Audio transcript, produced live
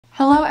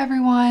Hello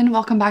everyone,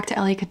 welcome back to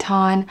Elly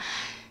Catan.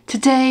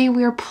 Today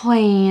we are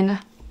playing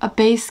a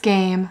base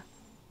game,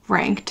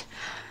 ranked.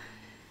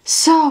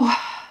 So,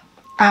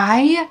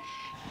 I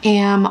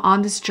am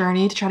on this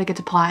journey to try to get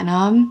to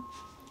platinum.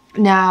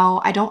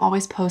 Now, I don't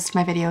always post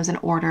my videos in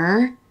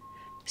order.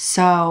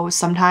 So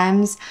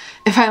sometimes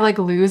if I like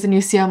lose and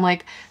you see I'm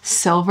like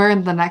silver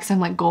and the next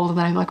I'm like gold and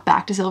then I'm like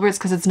back to silver, it's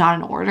because it's not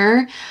in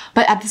order.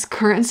 But at this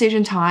current stage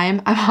in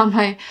time, I'm on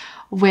my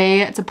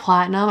way to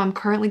platinum. I'm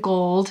currently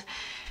gold.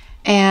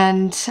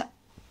 And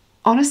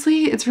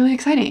honestly, it's really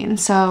exciting.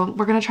 So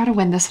we're gonna try to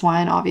win this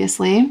one,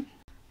 obviously.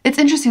 It's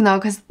interesting though,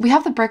 because we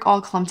have the brick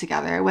all clumped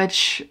together,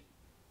 which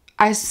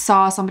I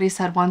saw somebody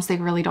said once they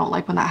really don't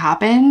like when that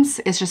happens.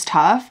 It's just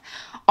tough.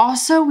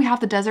 Also, we have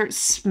the desert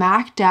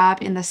smack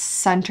dab in the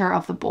center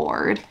of the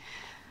board,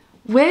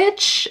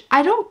 which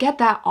I don't get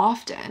that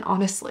often,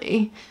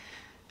 honestly.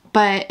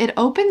 But it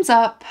opens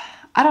up,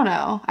 I don't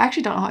know. I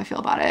actually don't know how I feel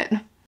about it.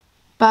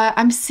 But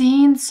I'm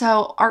seeing,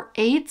 so our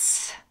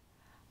 8s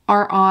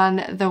are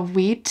on the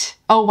wheat.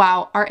 Oh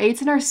wow, our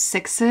 8s and our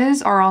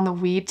 6s are on the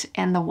wheat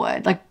and the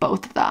wood, like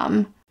both of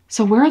them.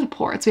 So where are the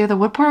ports? We have the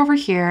wood port over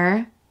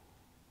here.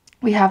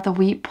 We have the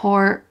wheat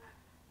port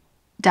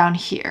down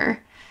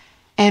here.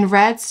 And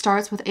red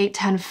starts with 8,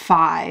 10,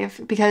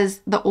 5 because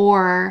the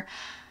ore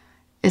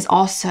is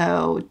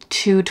also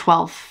 2,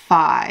 12,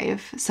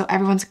 5. So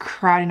everyone's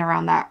crowding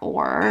around that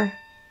ore.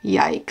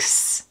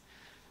 Yikes.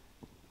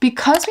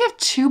 Because we have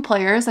 2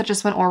 players that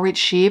just went ore wheat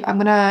sheep, I'm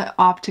gonna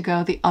opt to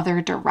go the other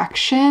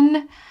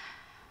direction.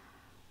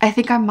 I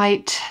think I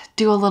might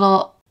do a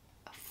little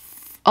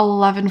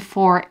 11,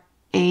 4,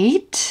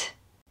 8.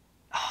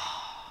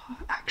 Oh,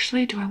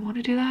 actually, do I want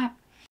to do that?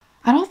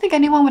 I don't think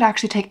anyone would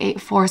actually take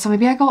 8, 4, so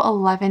maybe I go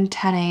 11,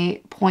 10,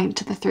 8, point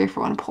to the 3 for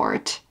 1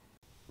 port.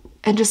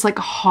 And just like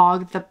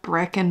hog the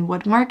brick and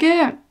wood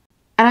market.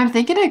 And I'm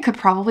thinking I could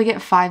probably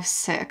get 5,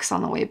 6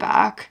 on the way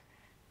back.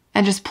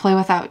 And just play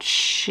without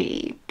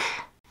sheep.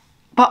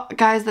 But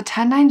guys, the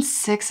 10, 9,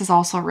 6 is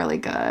also really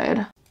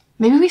good.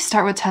 Maybe we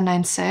start with 10,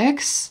 9,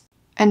 6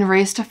 and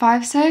race to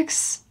 5,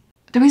 6.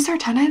 Did we start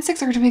 10, 9,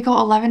 6 or did we go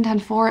 11, 10,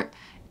 4,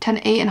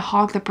 10, 8 and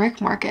hog the brick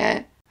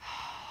market?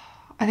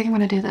 I think I'm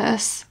gonna do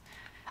this.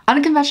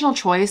 Unconventional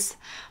choice,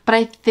 but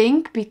I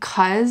think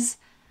because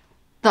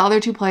the other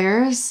 2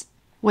 players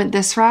went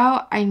this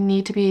route, I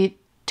need to be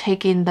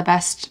taking the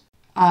best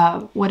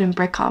wood and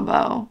brick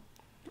combo.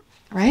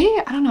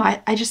 Right? I don't know.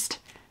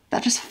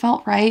 That just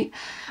felt right.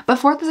 But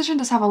 4th position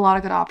does have a lot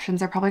of good options.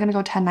 They're probably gonna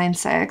go 10, 9,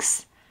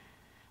 6,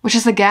 which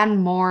is again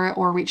more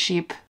ore wheat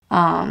sheep.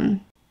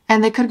 And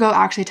they could go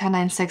actually 10,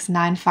 9, 6,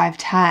 9, 5,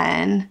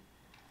 10.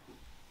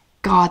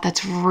 God,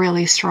 that's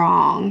really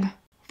strong.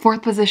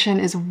 4th position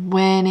is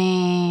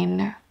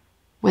winning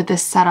with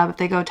this setup if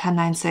they go 10,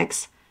 9,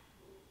 6,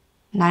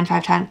 9,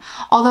 5, 10.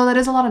 Although that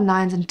is a lot of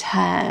 9s and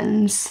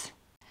 10s.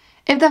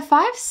 If the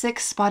 5,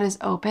 6 spot is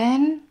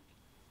open,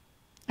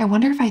 I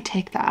wonder if I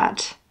take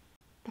that.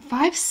 The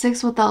 5,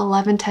 6 with the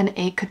 11, 10,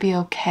 8 could be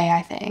okay,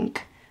 I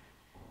think.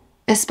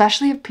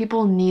 Especially if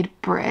people need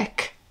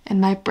brick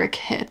and my brick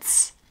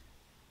hits.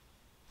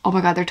 Oh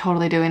my god, they're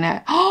totally doing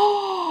it.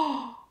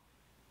 Oh!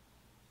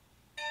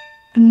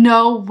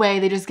 No way,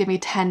 they just give me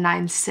 10,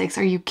 9, 6.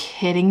 Are you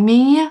kidding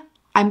me?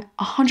 I'm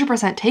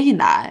 100% taking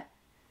that.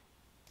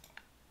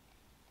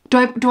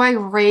 Do I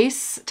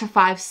race to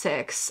 5,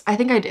 6? I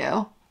think I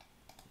do.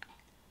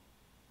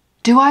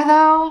 Do I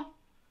though?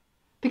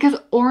 Because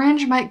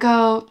orange might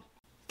go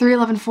 3,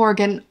 11, 4,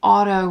 get an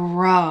auto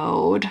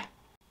road.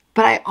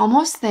 But I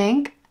almost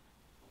think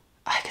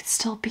I could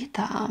still beat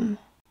them.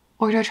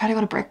 Or do I try to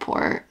go to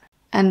Brickport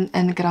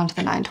and get onto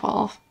the 9,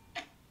 12?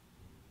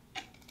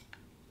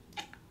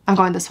 I'm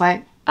going this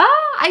way.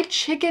 Ah, I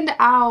chickened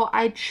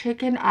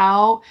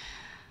out.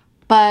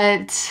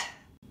 But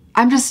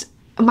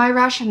my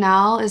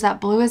rationale is that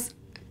blue is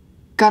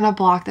gonna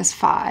block this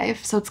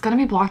 5. So it's gonna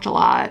be blocked a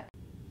lot.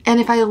 And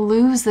if I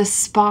lose this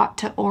spot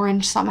to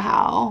orange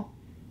somehow,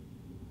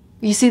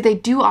 you see they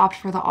do opt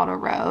for the auto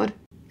road.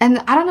 And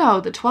I don't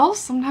know, the 12s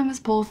sometimes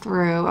pull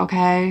through,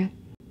 okay?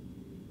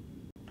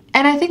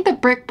 And I think the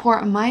brick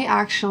port might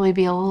actually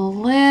be a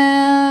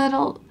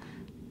little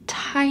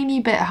tiny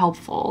bit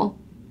helpful.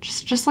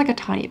 Just like a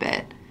tiny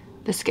bit,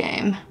 this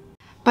game.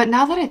 But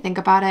now that I think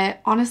about it,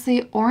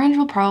 honestly, orange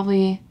will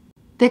probably,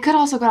 they could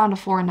also go down to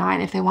 4,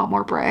 9 if they want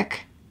more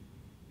brick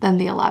than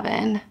the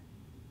 11.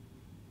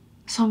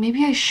 So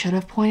maybe I should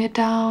have pointed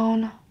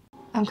down.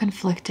 I'm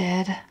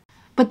conflicted.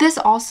 But this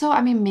also,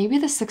 I mean, maybe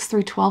the 6,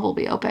 3, 12 will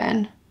be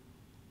open.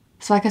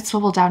 So I could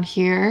swivel down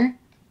here.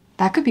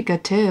 That could be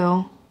good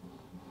too.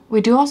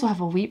 We do also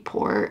have a wheat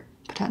port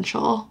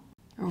potential.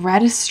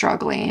 Red is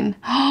struggling.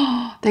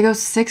 They go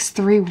 6,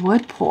 3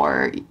 wood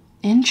port.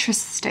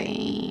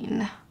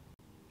 Interesting.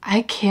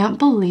 I can't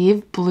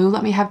believe blue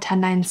let me have 10,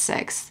 9,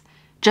 6.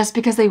 Just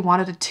because they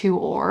wanted a 2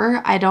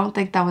 ore. I don't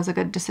think that was a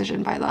good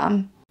decision by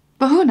them.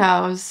 But who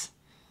knows?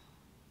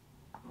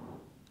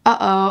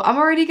 Uh-oh, I'm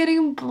already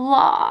getting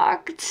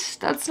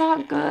blocked. That's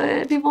not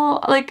good. People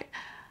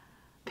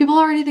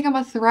already think I'm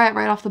a threat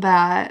right off the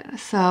bat,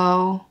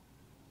 so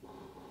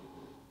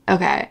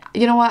Okay,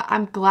 you know what?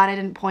 I'm glad I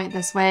didn't point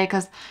this way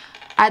because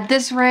at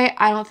this rate,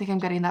 I don't think I'm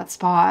getting that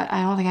spot.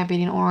 I don't think I'm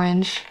beating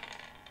orange.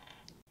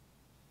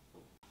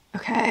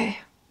 Okay.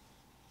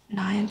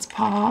 9's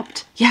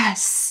popped.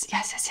 Yes,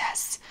 yes, yes,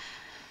 yes.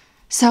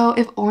 So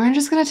if orange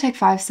is gonna take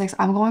 5, 6,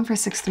 I'm going for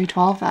 6, 3,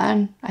 12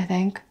 then, I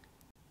think.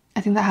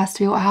 I think that has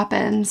to be what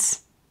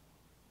happens.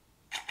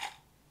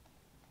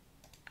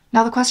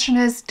 Now the question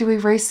is, do we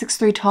race 6,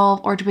 3,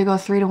 12 or do we go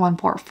 3 to 1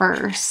 port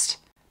first?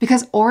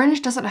 Because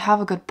orange doesn't have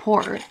a good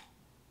port.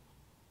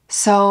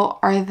 So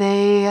are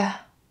they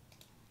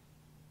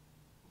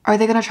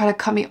gonna try to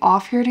cut me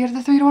off here to get to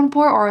the 3 to 1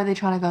 port, or are they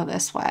trying to go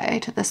this way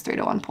to this 3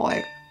 to 1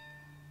 port?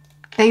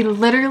 They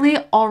literally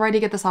already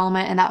get this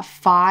element, and that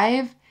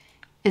 5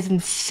 is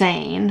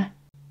insane.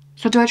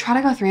 So do I try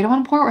to go 3 to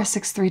 1 port or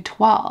 6, 3,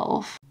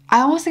 12? I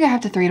almost think I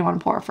have to 3 to 1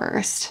 port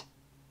first.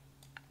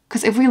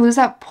 Because if we lose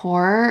that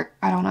port,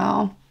 I don't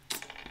know.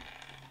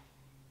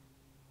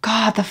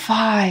 God, the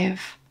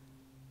 5.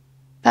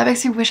 That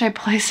makes me wish I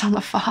placed on the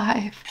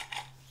 5.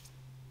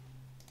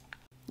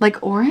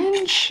 Like,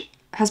 orange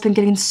has been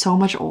getting so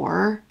much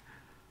ore.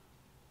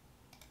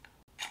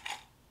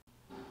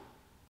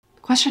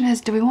 Question is,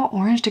 do we want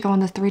orange to go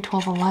on the 3,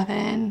 12,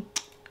 11?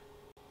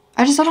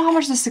 I just don't know how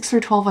much the 6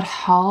 through 12 would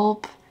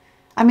help.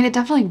 I mean, it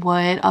definitely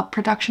would up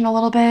production a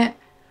little bit.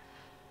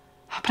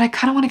 But I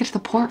kind of want to get to the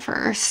port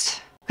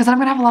first. Because I'm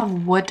going to have a lot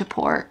of wood to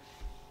port.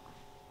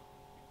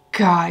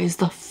 Guys,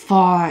 the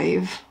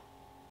 5.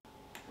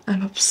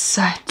 I'm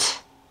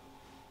upset.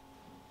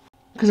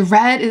 Because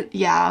red is,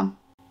 yeah.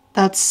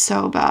 That's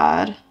so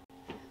bad.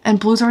 And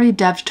blue's already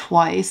dev'd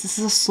twice. This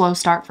is a slow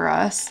start for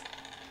us.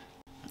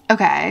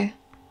 Okay.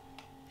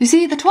 You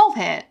see, the 12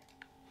 hit.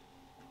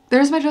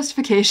 There's my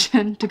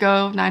justification to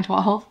go 9,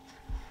 12.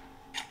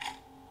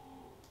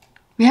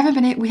 We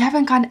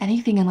haven't gotten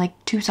anything in like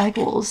 2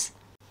 cycles.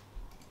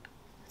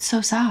 It's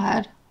so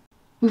sad.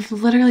 We've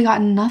literally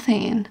gotten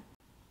nothing.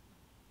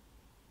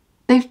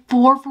 They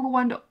 4 for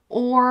 1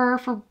 ore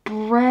for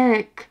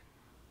brick.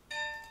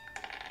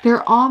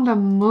 They're on the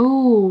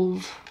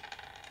move.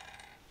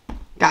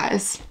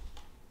 Guys,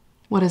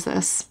 what is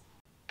this?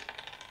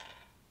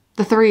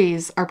 The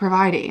 3s are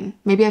providing.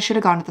 Maybe I should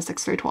have gone to the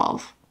 6, 3,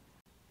 12.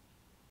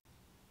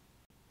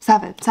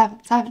 7,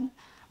 7, 7.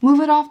 Move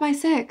it off my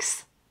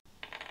 6.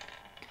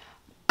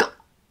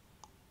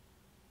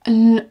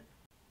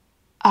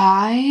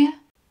 I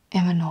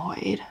am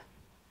annoyed.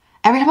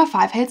 Every time a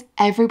 5 hits,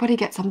 everybody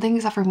gets something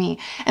except for me.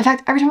 In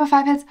fact, every time a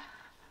 5 hits,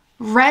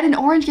 red and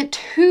orange get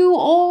 2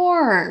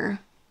 ore.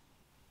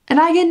 And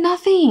I get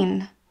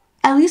nothing.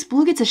 At least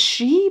blue gets a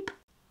sheep.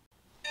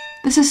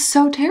 This is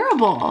so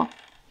terrible.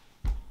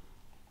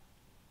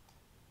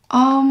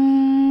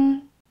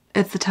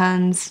 It's the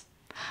 10s.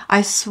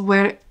 I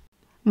swear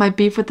my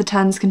beef with the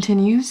 10s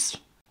continues.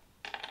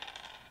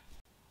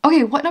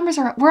 Okay, what numbers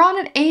are, we're on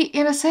an 8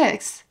 and a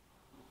 6.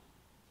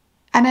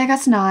 And I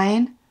guess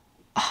 9.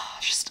 Oh,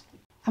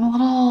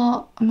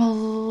 I'm a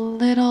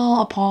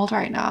little appalled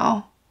right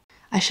now.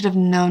 I should have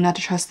known not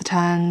to trust the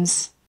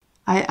 10s.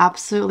 I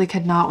absolutely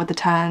could not with the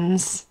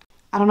 10s.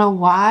 I don't know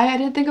why I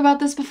didn't think about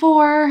this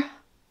before.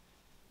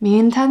 Me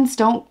and 10s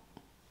don't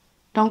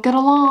get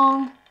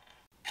along.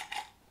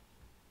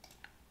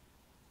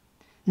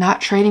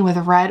 Not trading with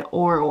red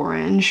or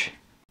orange.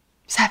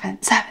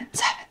 7, 7,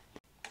 7.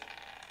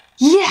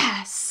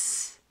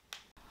 Yes!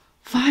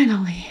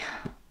 Finally.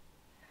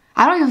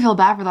 I don't even feel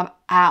bad for them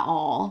at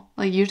all.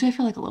 Like, usually I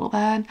feel like a little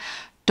bad.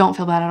 Don't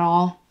feel bad at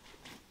all.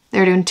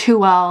 They're doing too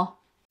well.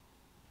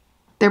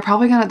 They're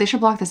probably they should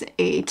block this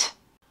 8.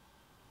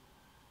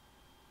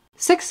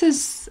 6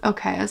 is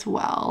okay as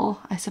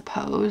well, I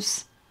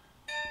suppose.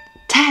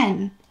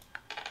 10.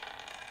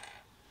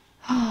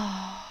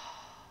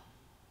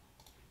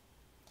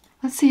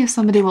 Let's see if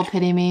somebody will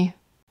pity me.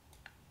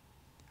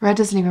 Red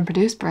doesn't even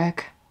produce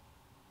brick.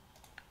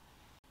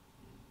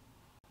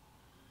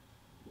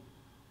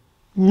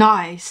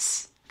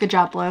 Nice. Good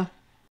job, blue.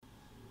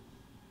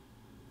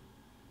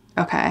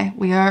 Okay,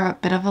 we are a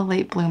bit of a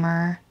late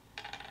bloomer.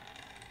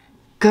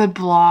 Good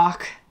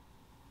block.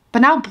 But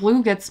now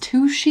blue gets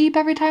 2 sheep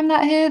every time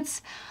that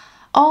hits.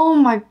 Oh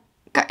my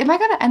god. Am I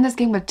going to end this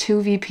game with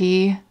 2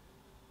 VP?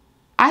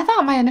 I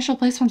thought my initial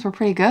placements were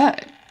pretty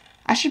good.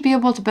 I should be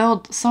able to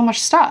build so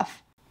much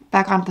stuff.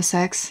 Back onto the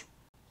 6.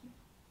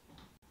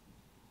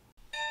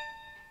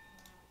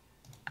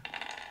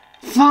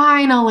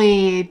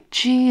 Finally!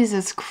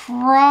 Jesus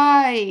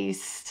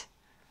Christ!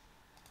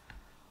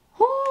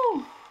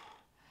 Whew.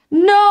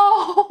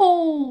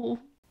 No!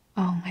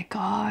 Oh my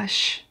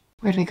gosh.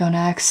 Where do we go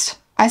next?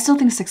 I still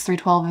think 6, 3,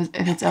 12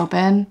 if it's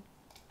open.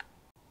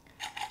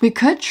 We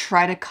could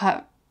try to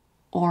cut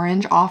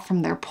orange off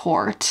from their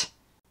port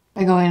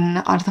by going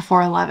onto the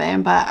 4,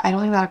 11, but I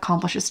don't think that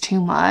accomplishes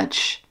too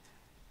much.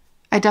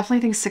 I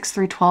definitely think 6,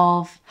 3,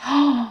 12.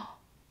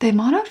 They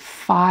monoed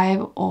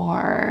 5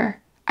 ore.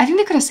 I think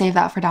they could have saved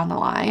that for down the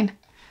line.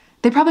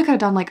 They probably could have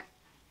done like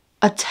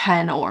a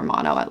 10 ore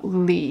mono at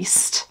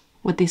least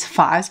with these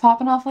 5s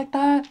popping off like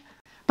that.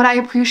 But I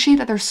appreciate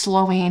that they're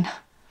slowing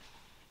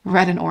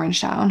red and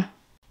orange down.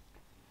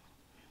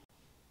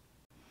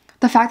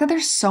 The fact that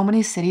there's so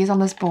many cities on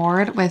this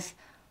board with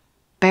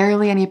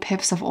barely any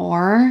pips of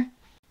ore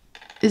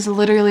is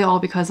literally all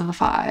because of the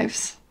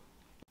 5s.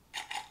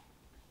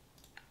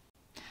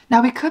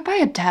 Now we could buy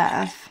a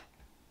dev.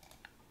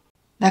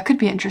 That could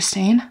be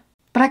interesting.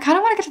 But I kind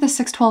of want to get to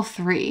the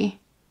 612-3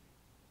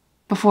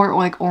 before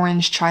like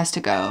orange tries to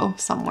go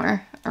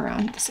somewhere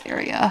around this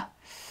area.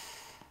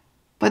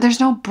 But there's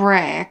no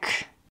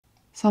brick.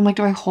 So I'm like,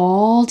 do I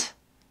hold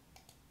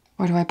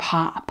or do I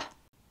pop?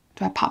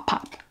 Do I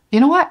pop?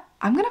 You know what?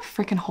 I'm gonna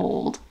freaking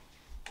hold.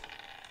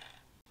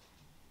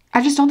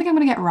 I just don't think I'm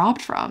gonna get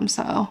robbed from,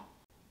 so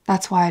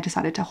that's why I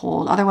decided to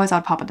hold. Otherwise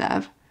I'd pop a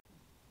dev.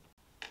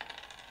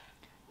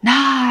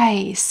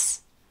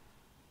 Nice.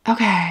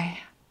 Okay.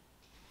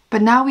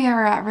 But now we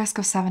are at risk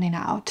of 7ing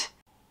out.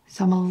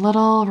 So I'm a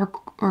little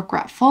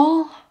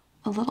regretful.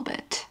 A little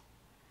bit.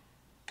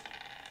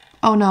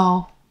 Oh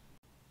no.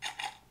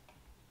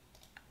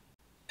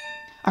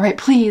 All right,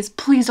 please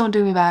don't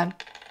do me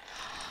bad.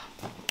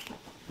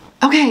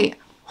 Okay.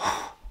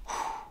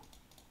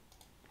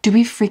 Do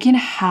we freaking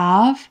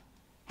have...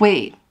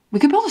 Wait, we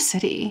could build a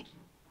city.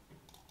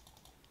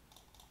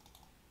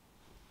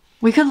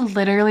 We could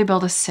literally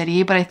build a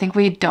city, but I think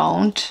we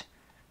don't.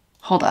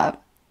 Hold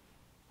up.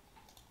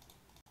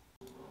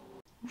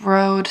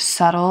 Road,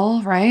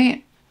 settle,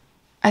 right?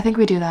 I think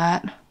we do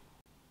that.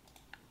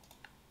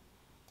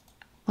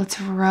 Let's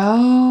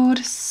road,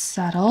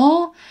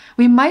 settle.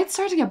 We might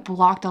start to get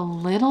blocked a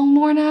little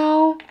more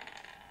now,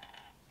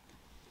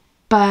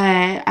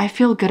 but I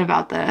feel good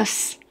about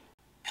this.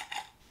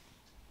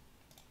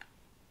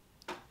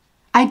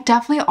 I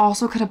definitely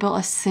also could have built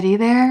a city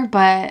there,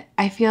 but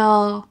I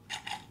feel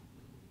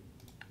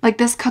like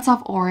this cuts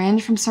off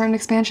orange from certain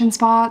expansion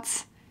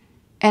spots.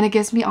 And it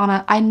gets me on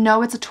a, I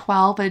know it's a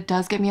 12, but it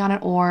does get me on an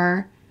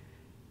ore.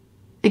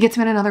 It gets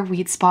me on another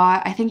wheat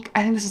spot. I think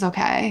this is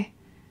okay.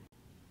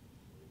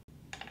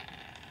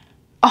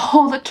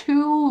 Oh, the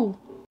 2.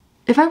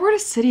 If I were to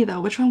city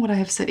though, which one would I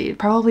have citied?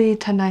 Probably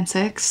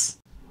 1096.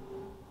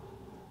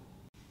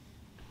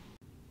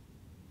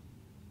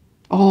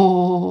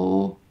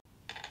 Oh.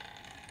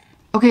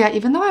 Okay, yeah,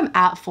 even though I'm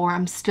at 4,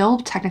 I'm still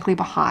technically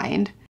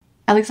behind.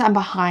 At least I'm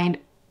behind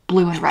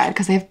blue and red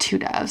because they have 2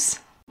 devs.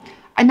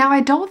 And now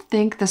I don't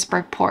think this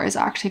brick pour is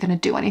actually going to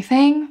do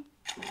anything.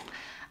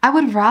 I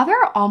would rather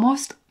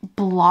almost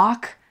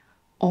block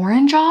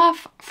orange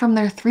off from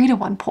their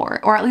 3-to-1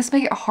 port, or at least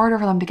make it harder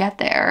for them to get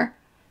there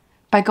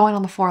by going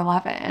on the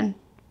 411.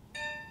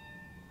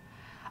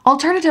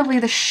 Alternatively,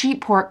 the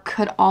sheep port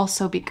could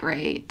also be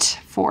great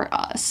for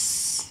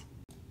us.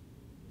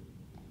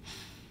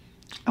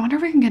 I wonder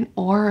if we can get an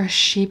ore or a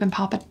sheep and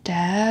pop a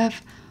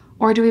dev,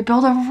 or do we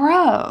build a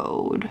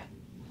road?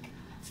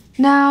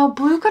 Now,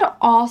 blue could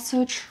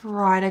also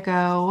try to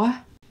go...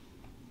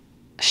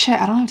 Shit,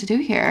 I don't know what to do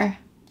here.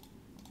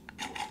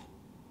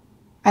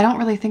 I don't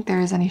really think there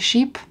is any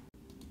sheep.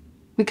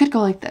 We could go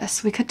like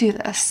this. We could do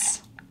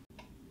this.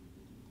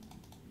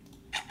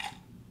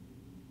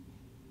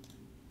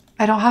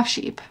 I don't have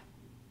sheep.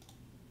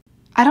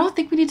 I don't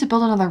think we need to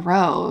build another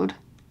road.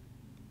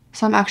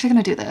 So I'm actually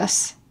gonna do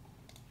this.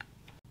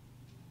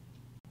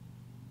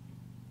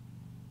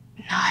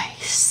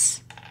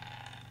 Nice.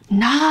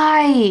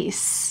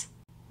 Nice.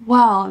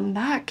 Well, in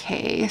that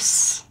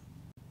case...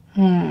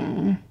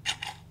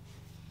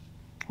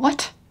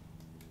 What?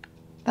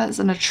 That is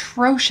an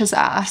atrocious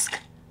ask.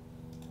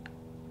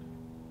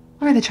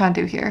 What are they trying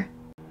to do here?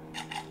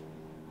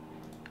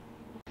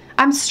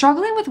 I'm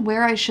struggling with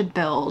where I should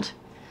build.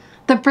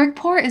 The brick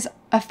pour is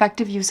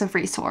effective use of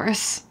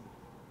resource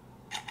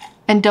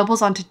and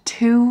doubles onto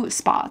 2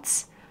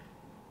 spots.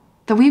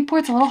 The wheat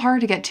port's a little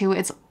harder to get to.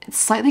 It's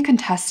slightly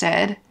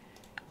contested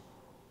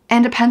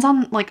and depends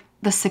on like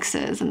the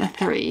 6s and the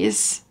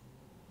 3s.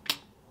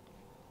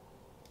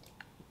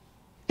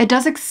 It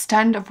does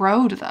extend a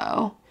road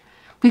though.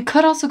 We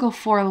could also go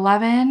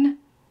 411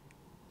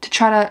 to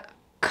try to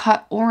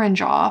cut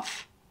orange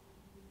off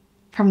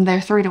from their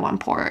 3-to-1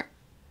 port.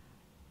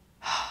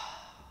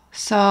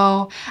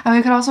 So, and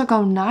we could also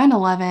go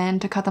 911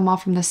 to cut them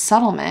off from the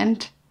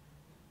settlement.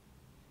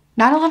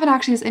 911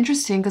 actually is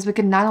interesting because we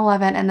could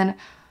 911 and then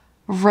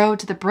road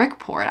to the brick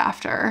port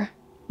after,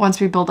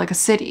 once we build like a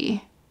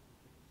city.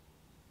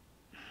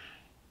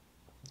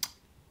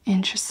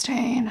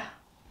 Interesting.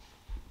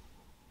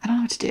 I don't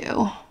know what to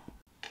do.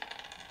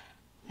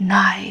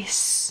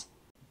 Nice.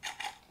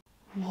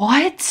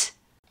 What?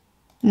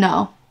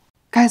 No.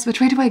 Guys,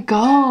 which way do I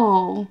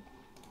go?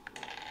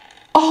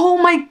 Oh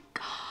my,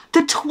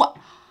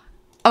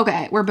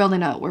 okay, we're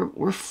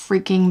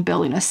freaking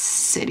building a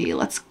city.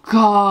 Let's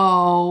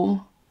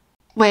go.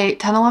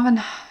 Wait,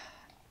 1011.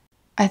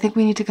 I think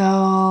we need to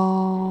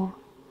go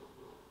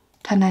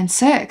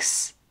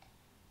 1096.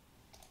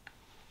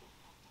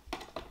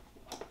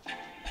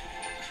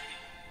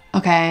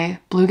 Okay,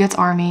 blue gets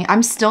army.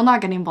 I'm still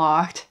not getting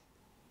blocked.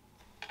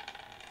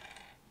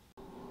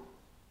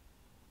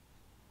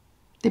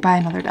 They buy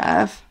another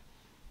dev.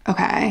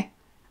 Okay.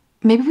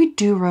 Maybe we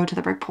do road to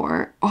the brick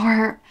port,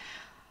 or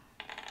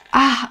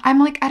I'm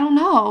like, I don't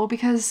know,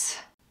 because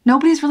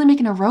Nobody's really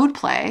making a road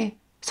play.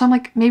 So I'm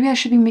like, maybe I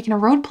should be making a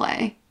road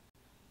play.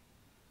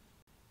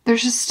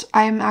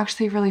 I'm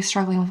actually really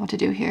struggling with what to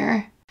do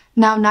here.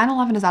 Now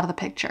 9/11 is out of the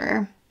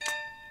picture.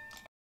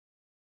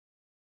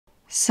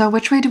 So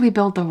which way do we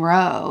build the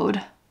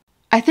road?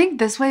 I think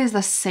this way is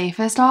the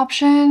safest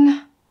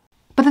option.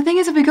 But the thing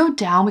is, if we go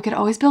down, we could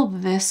always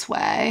build this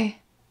way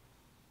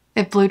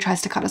if blue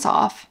tries to cut us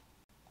off.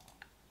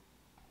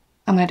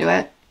 I'm gonna do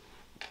it.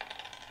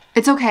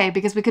 It's okay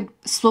because we could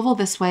swivel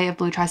this way if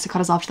blue tries to cut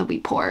us off to the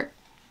wheat port.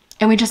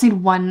 And we just need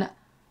one.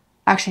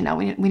 Actually, no,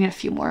 we need a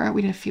few more.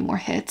 We need a few more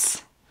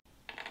hits.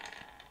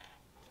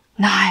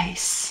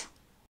 Nice.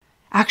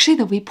 Actually,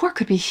 the wheat port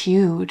could be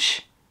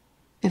huge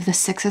if the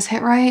 6 is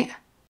hit right.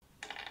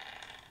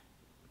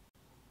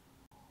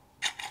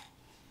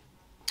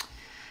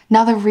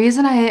 Now, the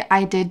reason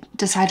I did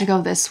decide to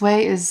go this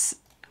way is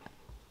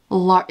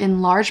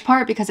in large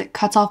part because it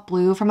cuts off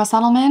blue from a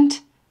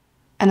settlement,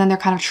 and then they're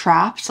kind of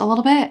trapped a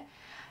little bit.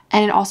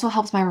 And it also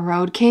helps my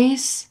road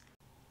case.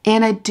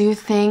 And I do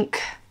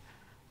think,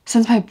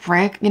 since my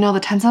brick, you know, the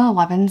 10s and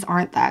 11s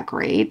aren't that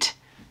great,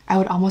 I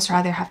would almost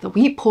rather have the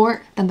wheat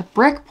port than the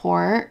brick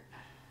port.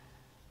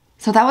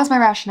 So that was my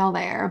rationale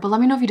there, but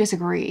let me know if you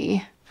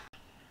disagree.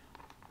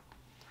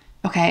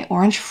 Okay,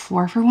 orange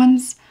 4 for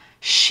ones,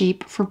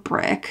 sheep for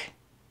brick,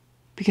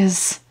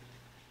 because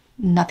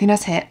nothing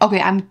has hit.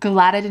 Okay, I'm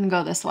glad I didn't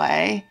go this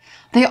way.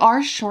 They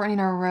are shortening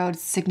our road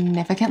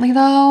significantly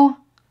though.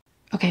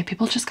 Okay,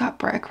 people just got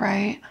brick,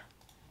 right?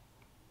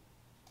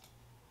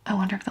 I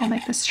wonder if they'll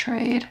make this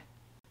trade.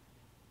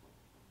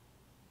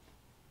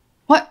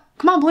 What?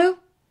 Come on, blue.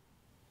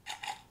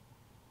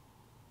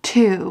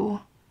 2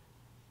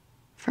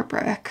 for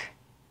brick.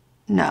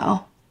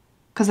 No,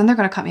 because then they're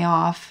gonna cut me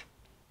off.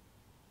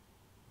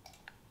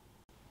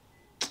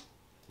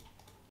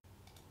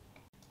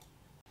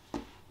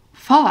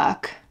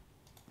 Fuck.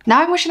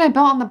 Now I'm wishing I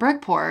built on the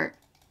brick port.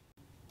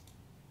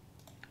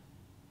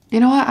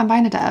 You know what? I'm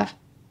buying a dev.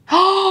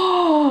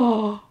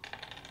 Oh!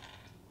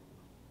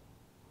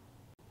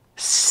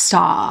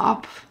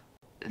 Stop.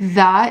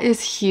 That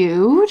is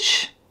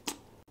huge.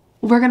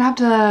 We're gonna have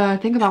to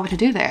think about what to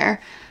do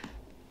there.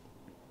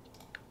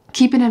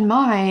 Keeping in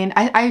mind,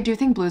 I do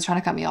think blue's trying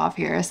to cut me off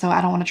here, so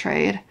I don't want to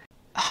trade.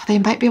 Oh, they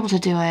might be able to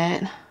do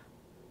it.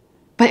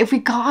 But if we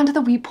got onto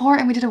the wheat port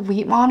and we did a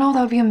wheat mono,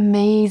 that would be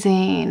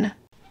amazing.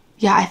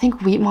 Yeah, I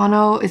think wheat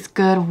mono is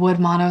good, wood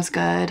mono is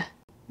good.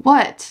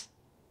 What?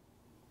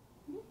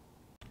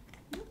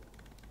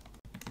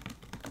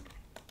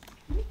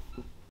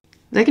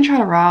 They can try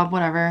to rob,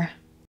 whatever.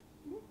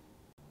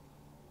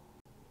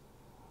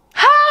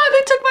 Ha!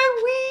 They took my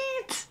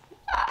wheat!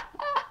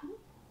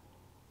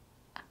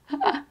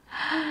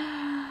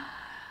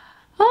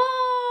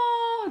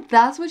 Oh,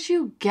 that's what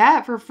you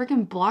get for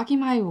freaking blocking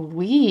my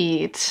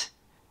wheat.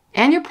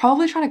 And you're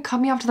probably trying to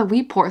cut me off to the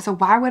wheat port, so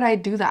why would I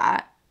do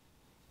that?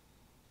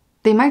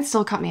 They might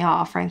still cut me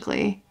off,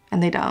 frankly,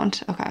 and they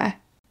don't. Okay.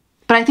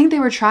 But I think they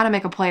were trying to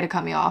make a play to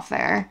cut me off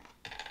there.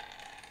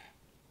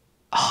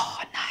 Oh,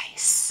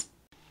 nice.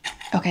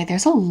 Okay,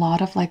 there's a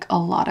lot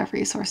of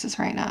resources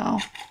right now.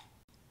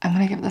 I'm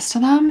gonna give this to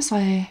them, so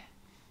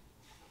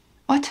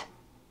What?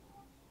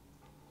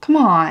 Come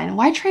on,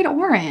 why trade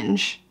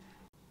orange?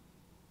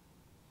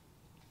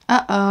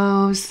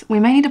 Uh-ohs. We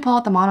might need to pull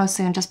out the mono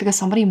soon just because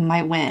somebody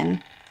might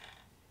win.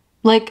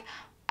 Like,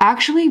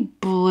 actually,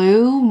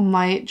 blue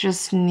might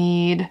just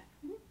need...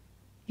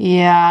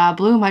 Yeah,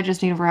 blue might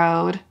just need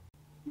road.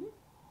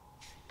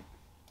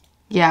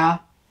 Yeah.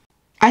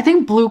 I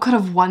think blue could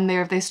have won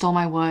there if they stole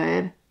my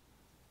wood.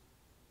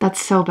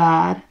 That's so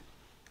bad.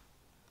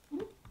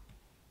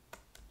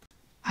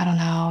 I don't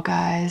know,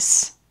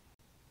 guys.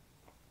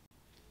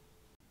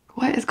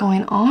 What is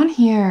going on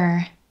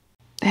here?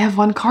 They have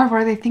one card.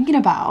 What are they thinking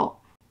about?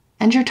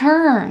 End your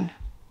turn.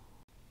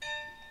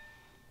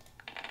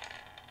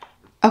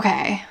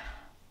 Okay.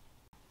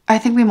 I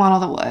think we mono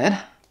the wood.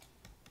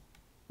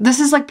 This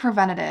is like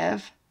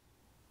preventative.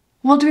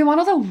 Well, do we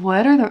mono the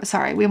wood or the...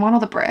 Sorry, we mono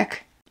the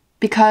brick.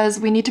 Because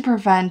we need to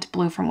prevent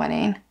blue from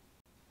winning.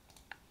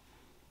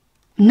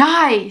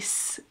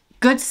 Nice!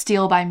 Good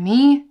steal by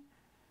me.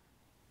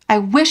 I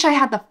wish I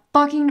had the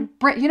fucking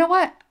brick. You know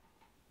what?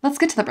 Let's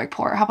get to the brick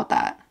port. How about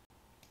that?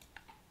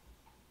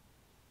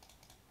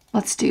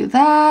 Let's do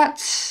that.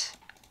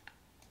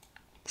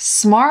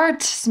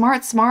 Smart,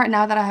 smart, smart.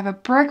 Now that I have a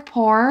brick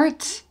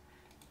port.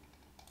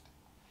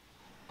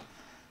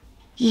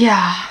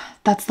 Yeah,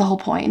 that's the whole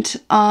point.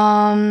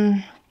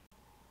 Can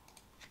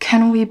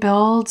we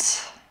build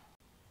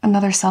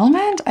another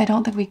settlement? I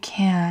don't think we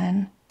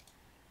can.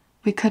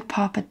 We could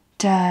pop a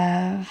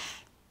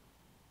dev.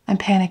 I'm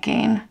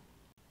panicking.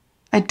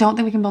 I don't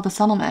think we can build a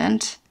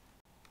settlement.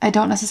 I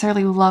don't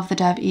necessarily love the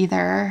dev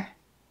either.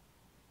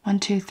 1,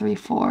 2, 3,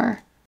 4.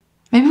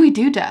 Maybe we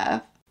do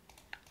dev.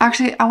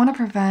 Actually, I want to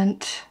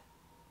prevent...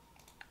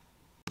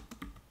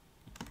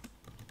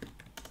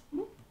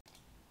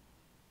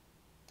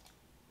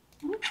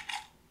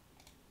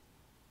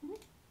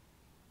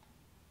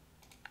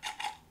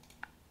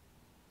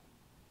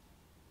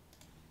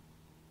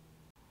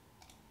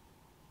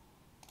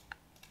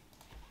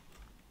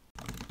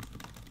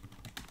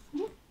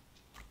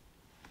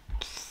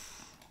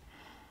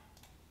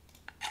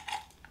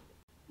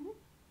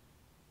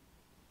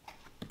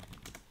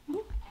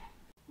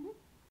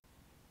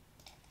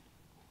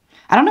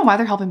 I don't know why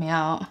they're helping me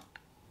out.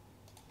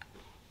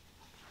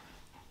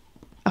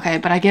 Okay,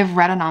 but I give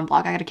red a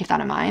non-block. I gotta keep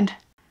that in mind.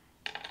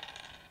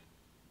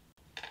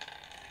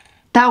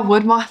 That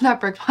that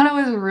brick mono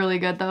was really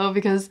good though,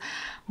 because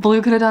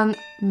blue could have done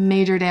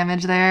major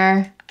damage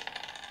there.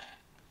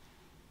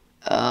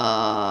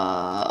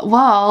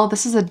 Well,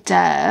 this is a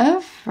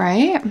dev,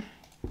 right?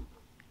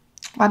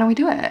 Why don't we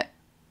do it?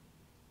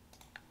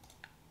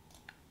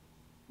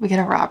 We get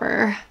a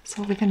robber,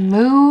 so we can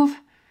move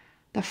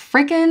the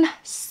freaking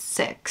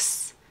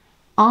 6.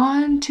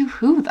 On to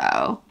who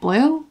though?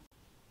 Blue?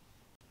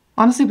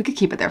 Honestly, we could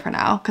keep it there for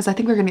now, because I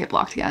think we're gonna get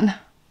blocked again.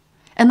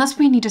 Unless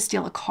we need to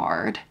steal a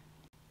card.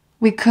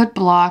 We could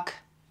block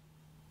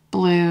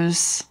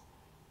blues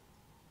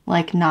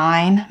like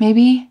 9,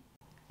 maybe?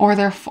 Or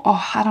they're,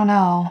 oh, I don't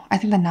know. I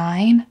think the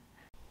 9.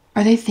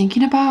 Are they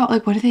thinking about,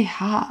 like, what do they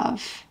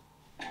have?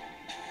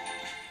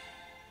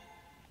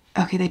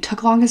 Okay, they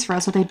took longest row,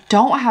 so they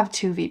don't have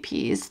 2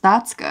 VPs.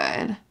 That's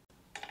good.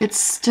 It's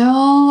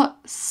still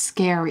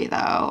scary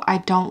though. I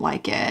don't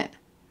like it.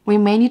 We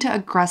may need to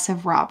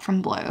aggressive rob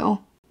from blue.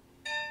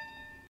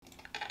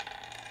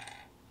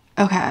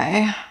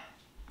 Okay.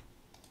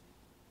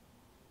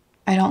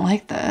 I don't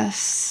like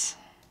this.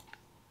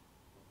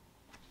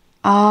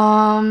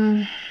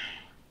 Papa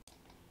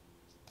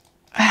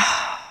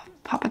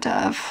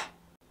Dev.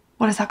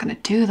 What is that gonna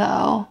do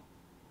though?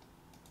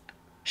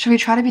 Should we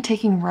try to be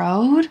taking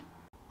road?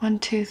 1,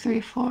 2,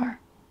 3, 4,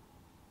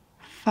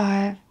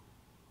 5,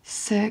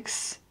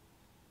 6,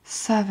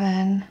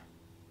 7.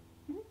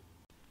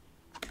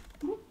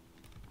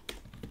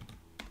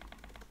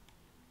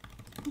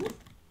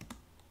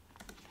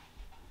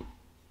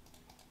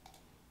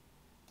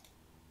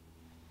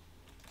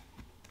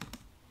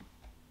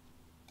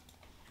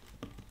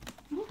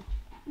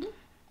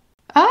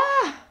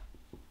 Ah!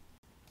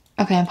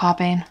 Okay, I'm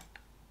popping.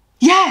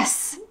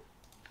 Yes!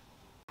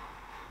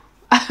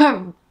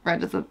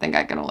 Red doesn't think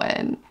I can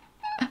win.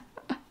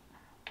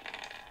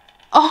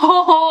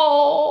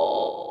 Oh!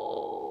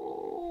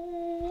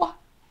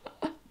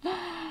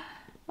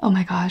 Oh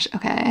my gosh,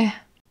 okay.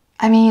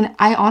 I mean,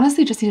 I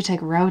honestly just need to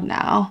take road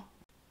now.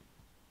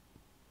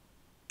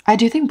 I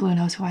do think blue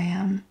knows who I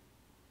am.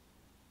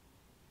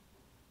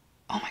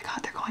 Oh my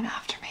god, they're going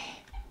after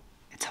me.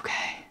 It's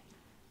okay.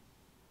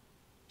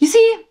 You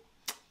see?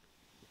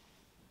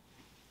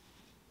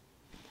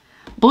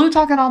 Blue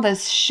talking all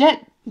this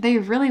shit. They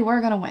really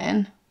were gonna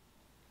win.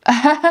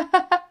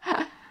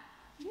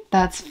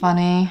 That's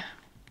funny.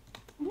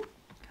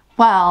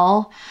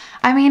 Well,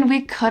 I mean,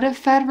 we could have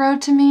fed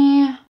road to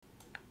me.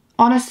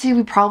 Honestly,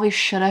 we probably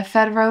should have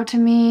fed road to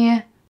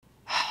me.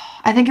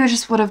 I think it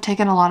just would have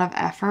taken a lot of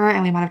effort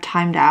and we might have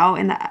timed out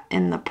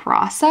in the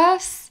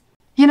process.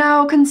 You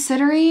know,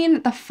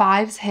 considering the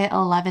 5s hit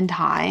 11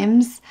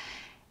 times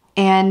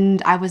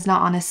and I was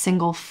not on a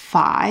single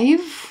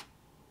 5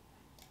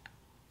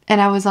 and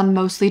I was on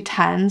mostly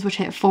 10s, which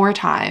hit 4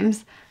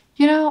 times,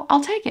 you know,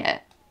 I'll take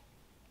it.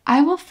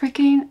 I will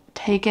freaking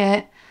take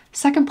it.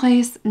 Second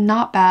place,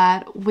 not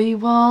bad. We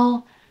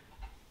will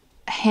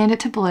hand it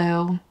to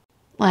blue.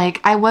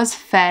 Like, I was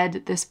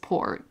fed this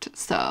port,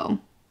 so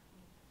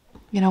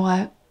you know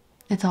what?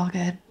 It's all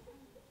good.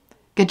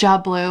 Good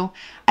job, blue.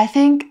 I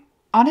think,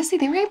 honestly,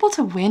 they were able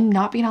to win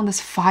not being on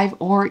this 5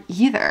 or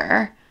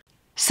either.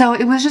 So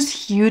it was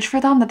just huge for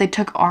them that they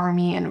took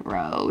army and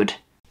road.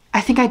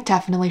 I think I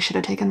definitely should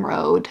have taken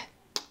road.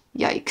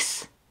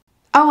 Yikes.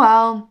 Oh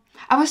well.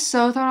 I was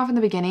so thrown off in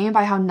the beginning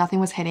by how nothing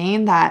was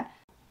hitting that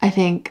I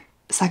think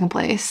second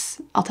place,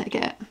 I'll take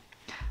it.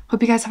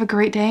 Hope you guys have a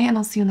great day and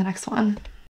I'll see you in the next one.